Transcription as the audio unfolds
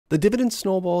The dividend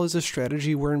snowball is a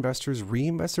strategy where investors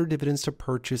reinvest their dividends to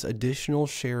purchase additional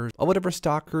shares of whatever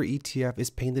stock or ETF is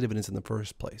paying the dividends in the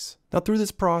first place. Now, through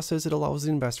this process, it allows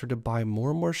the investor to buy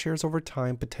more and more shares over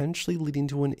time, potentially leading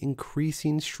to an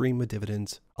increasing stream of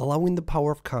dividends, allowing the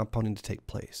power of compounding to take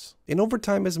place. And over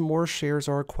time, as more shares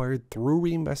are acquired through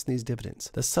reinvesting these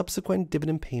dividends, the subsequent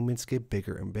dividend payments get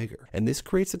bigger and bigger, and this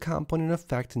creates a compounding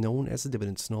effect known as the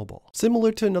dividend snowball.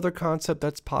 Similar to another concept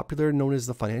that's popular known as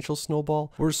the financial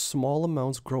snowball, where small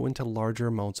amounts grow into larger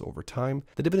amounts over time,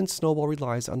 the dividend snowball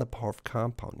relies on the power of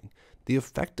compounding, the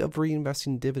effect of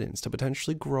reinvesting dividends to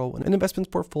potentially grow an investment's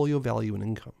portfolio value and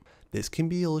income. This can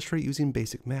be illustrated using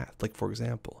basic math, like for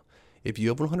example, if you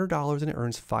have $100 and it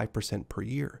earns 5% per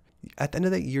year, at the end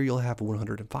of that year, you'll have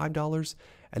 $105,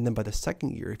 and then by the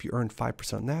second year, if you earn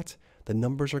 5% on that, the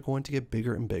numbers are going to get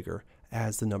bigger and bigger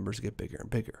as the numbers get bigger and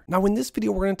bigger. Now, in this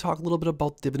video, we're going to talk a little bit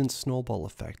about the dividend snowball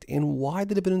effect and why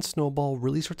the dividend snowball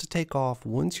really starts to take off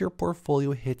once your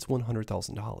portfolio hits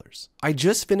 $100,000. I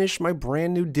just finished my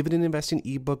brand new dividend investing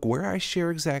ebook where I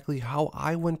share exactly how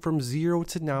I went from zero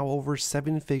to now over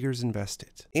 7 figures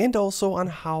invested, and also on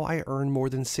how I earned more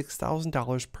than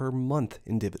 $6,000 per month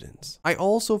in dividends. I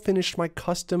also finished my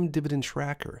custom dividend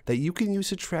tracker that you can use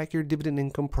to track your dividend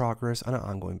income progress on an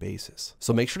ongoing basis.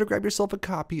 So make sure to grab yourself a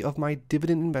copy of my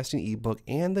dividend investing ebook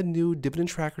and the new dividend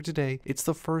tracker today. It's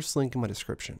the first link in my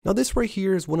description. Now, this right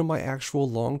here is one of my actual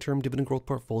long-term dividend growth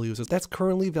portfolios that's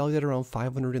currently valued at around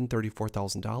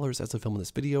 $534,000 as I film this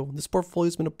video. This portfolio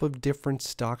is made up of different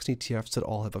stocks and ETFs that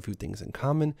all have a few things in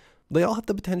common. They all have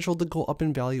the potential to go up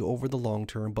in value over the long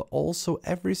term, but also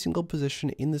every single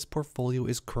position in this portfolio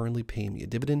is currently paying me a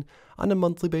dividend on a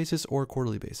monthly basis or a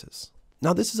quarterly basis.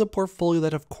 Now, this is a portfolio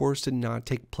that, of course, did not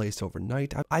take place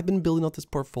overnight. I've been building out this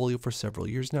portfolio for several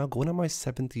years now, going on my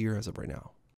 7th year as of right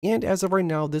now. And as of right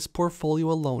now, this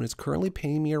portfolio alone is currently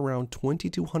paying me around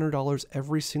 $2,200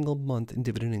 every single month in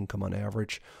dividend income on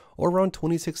average, or around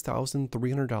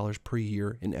 $26,300 per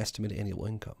year in estimated annual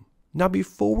income. Now,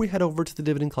 before we head over to the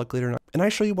dividend calculator and I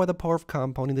show you why the power of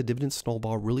compounding the dividend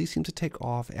snowball really seems to take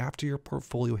off after your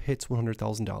portfolio hits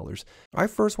 $100,000, I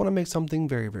first want to make something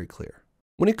very, very clear.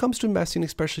 When it comes to investing,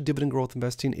 especially dividend growth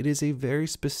investing, it is a very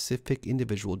specific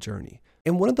individual journey.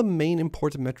 And one of the main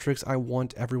important metrics I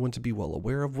want everyone to be well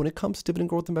aware of when it comes to dividend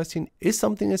growth investing is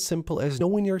something as simple as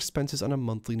knowing your expenses on a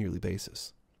monthly and yearly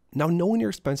basis. Now, knowing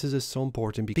your expenses is so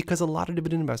important because a lot of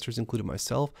dividend investors, including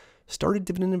myself, started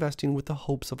dividend investing with the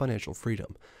hopes of financial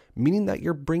freedom, meaning that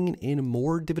you're bringing in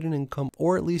more dividend income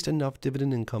or at least enough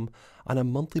dividend income on a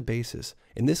monthly basis.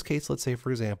 In this case, let's say,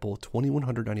 for example,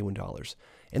 $2,191.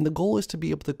 And the goal is to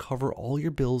be able to cover all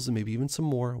your bills and maybe even some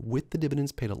more with the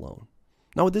dividends paid alone.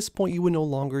 Now, at this point, you would no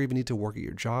longer even need to work at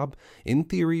your job, in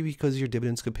theory, because your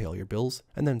dividends could pay all your bills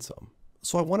and then some.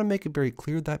 So I want to make it very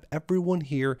clear that everyone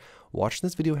here watching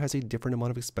this video has a different amount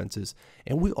of expenses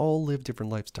and we all live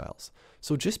different lifestyles.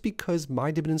 So just because my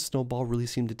dividend snowball really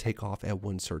seemed to take off at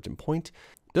one certain point,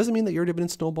 doesn't mean that your dividend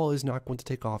snowball is not going to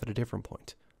take off at a different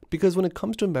point. Because when it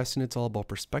comes to investing, it's all about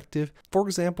perspective. For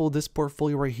example, this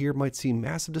portfolio right here might seem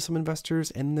massive to some investors,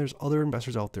 and there's other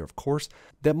investors out there, of course,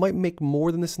 that might make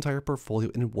more than this entire portfolio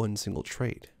in one single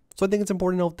trade. So I think it's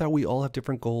important to note that we all have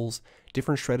different goals,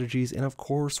 different strategies, and of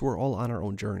course, we're all on our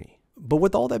own journey. But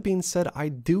with all that being said, I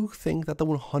do think that the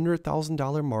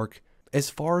 $100,000 mark, as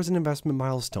far as an investment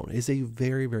milestone, is a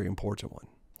very, very important one.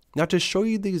 Now, to show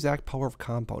you the exact power of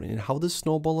compounding and how this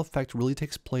snowball effect really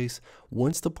takes place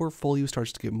once the portfolio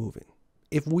starts to get moving.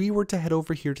 If we were to head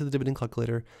over here to the dividend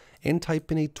calculator and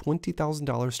type in a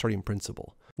 $20,000 starting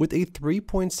principal with a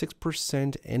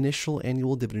 3.6% initial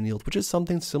annual dividend yield, which is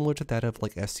something similar to that of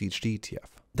like SCHD ETF.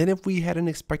 Then if we had an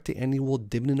expected annual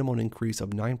dividend amount increase of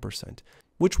 9%,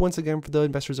 which once again for the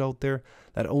investors out there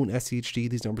that own SCHD,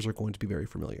 these numbers are going to be very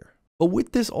familiar. But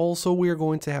with this also, we are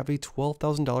going to have a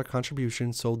 $12,000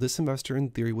 contribution, so this investor in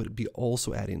theory would be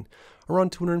also adding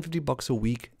around $250 a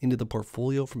week into the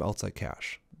portfolio from outside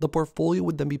cash. The portfolio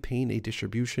would then be paying a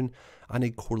distribution on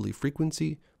a quarterly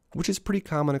frequency, which is pretty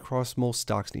common across most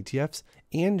stocks and ETFs,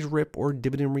 and DRIP or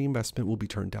dividend reinvestment will be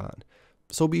turned on.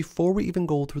 So before we even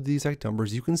go through the exact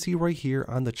numbers, you can see right here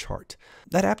on the chart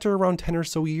that after around 10 or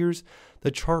so years,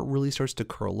 the chart really starts to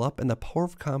curl up and the power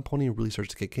of compounding really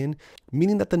starts to kick in,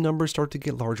 meaning that the numbers start to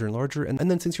get larger and larger. And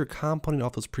then since you're compounding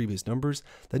off those previous numbers,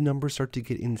 the numbers start to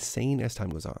get insane as time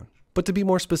goes on. But to be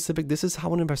more specific, this is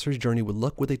how an investor's journey would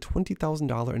look with a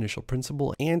 $20,000 initial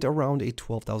principal and around a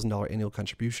 $12,000 annual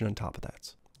contribution on top of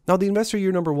that. Now, the investor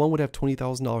year number one would have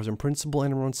 $20,000 in principal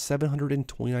and around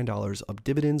 $729 of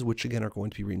dividends, which again are going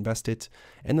to be reinvested.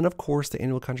 And then, of course, the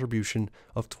annual contribution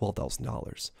of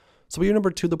 $12,000. So year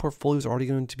number two, the portfolio is already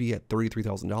going to be at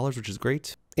 $33,000, which is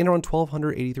great. and around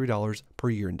 $1,283 per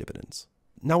year in dividends.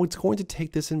 Now, it's going to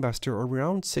take this investor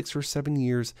around 6 or 7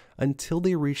 years until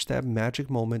they reach that magic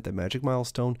moment, that magic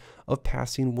milestone of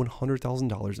passing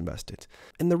 $100,000 invested.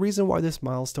 And the reason why this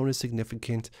milestone is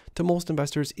significant to most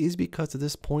investors is because at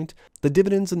this point, the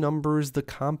dividends, the numbers, the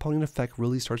compounding effect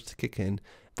really starts to kick in.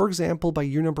 For example, by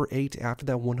year number 8, after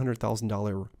that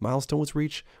 $100,000 milestone was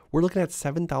reached, we're looking at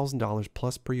 $7,000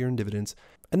 plus per year in dividends.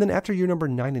 And then after year number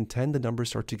 9 and 10, the numbers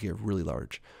start to get really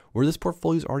large, where this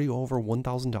portfolio is already over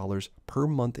 $1,000 per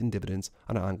month in dividends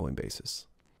on an ongoing basis.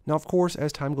 Now, of course,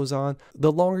 as time goes on,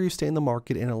 the longer you stay in the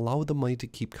market and allow the money to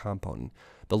keep compounding,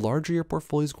 the larger your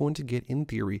portfolio is going to get in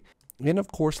theory. And of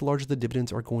course, the larger the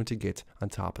dividends are going to get on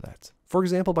top of that. For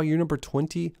example, by year number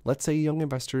 20, let's say a young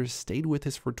investor stayed with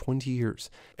us for 20 years.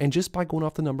 And just by going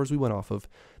off the numbers we went off of,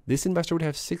 this investor would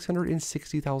have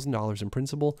 $660,000 in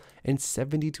principal and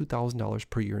 $72,000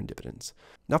 per year in dividends.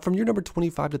 Now, from year number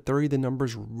 25 to 30, the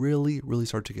numbers really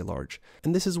start to get large.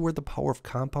 And this is where the power of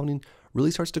compounding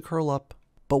really starts to curl up.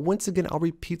 But once again, I'll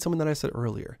repeat something that I said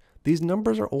earlier. These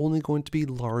numbers are only going to be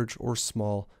large or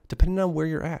small depending on where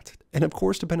you're at. And of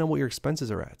course, depending on what your expenses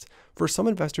are at. For some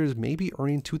investors, maybe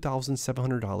earning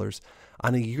 $2,700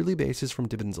 on a yearly basis from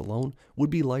dividends alone would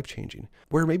be life-changing,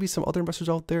 where maybe some other investors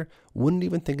out there wouldn't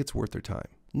even think it's worth their time.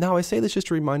 Now, I say this just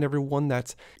to remind everyone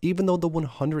that even though the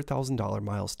 $100,000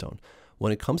 milestone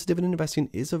when it comes to dividend investing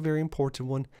is a very important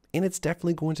one, and it's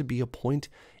definitely going to be a point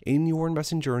in your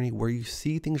investing journey where you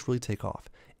see things really take off,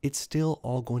 it's still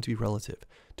all going to be relative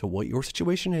to what your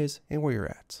situation is and where you're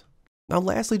at. Now,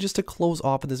 lastly, just to close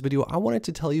off in this video, I wanted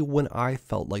to tell you when I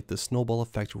felt like the snowball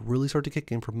effect really started to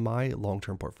kick in for my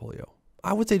long-term portfolio.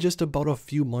 I would say just about a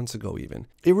few months ago even.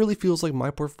 It really feels like my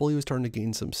portfolio is starting to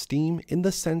gain some steam in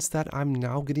the sense that I'm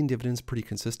now getting dividends pretty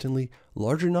consistently,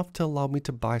 large enough to allow me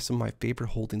to buy some of my favorite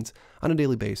holdings on a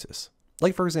daily basis.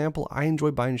 Like for example, I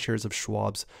enjoy buying shares of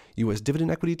Schwab's US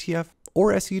Dividend Equity ETF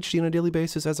or SEHD on a daily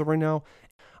basis as of right now.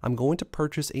 I'm going to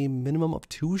purchase a minimum of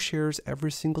 2 shares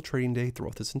every single trading day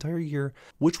throughout this entire year,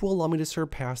 which will allow me to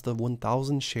surpass the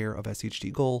 1,000 share of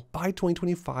SHD goal by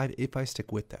 2025 if I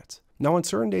stick with that. Now, on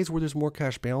certain days where there's more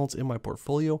cash balance in my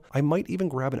portfolio, I might even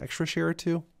grab an extra share or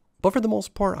two. But for the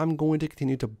most part, I'm going to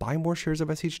continue to buy more shares of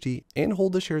SHD and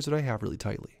hold the shares that I have really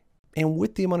tightly. And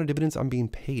with the amount of dividends I'm being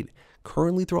paid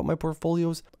currently throughout my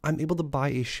portfolios, I'm able to buy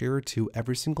a share or two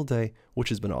every single day, which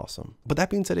has been awesome. But that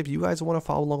being said, if you guys want to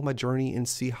follow along my journey and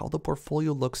see how the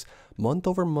portfolio looks month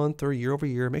over month or year over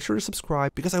year, make sure to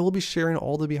subscribe because I will be sharing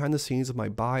all the behind the scenes of my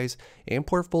buys and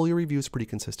portfolio reviews pretty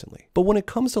consistently. But when it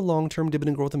comes to long-term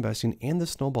dividend growth investing and the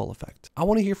snowball effect, I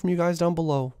want to hear from you guys down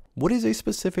below. What is a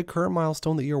specific current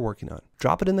milestone that you're working on?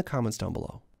 Drop it in the comments down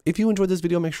below. If you enjoyed this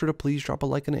video, make sure to please drop a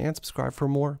like and subscribe for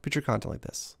more future content like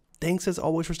this. Thanks as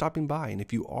always for stopping by, and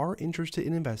if you are interested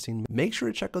in investing, make sure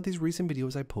to check out these recent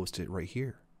videos I posted right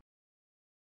here.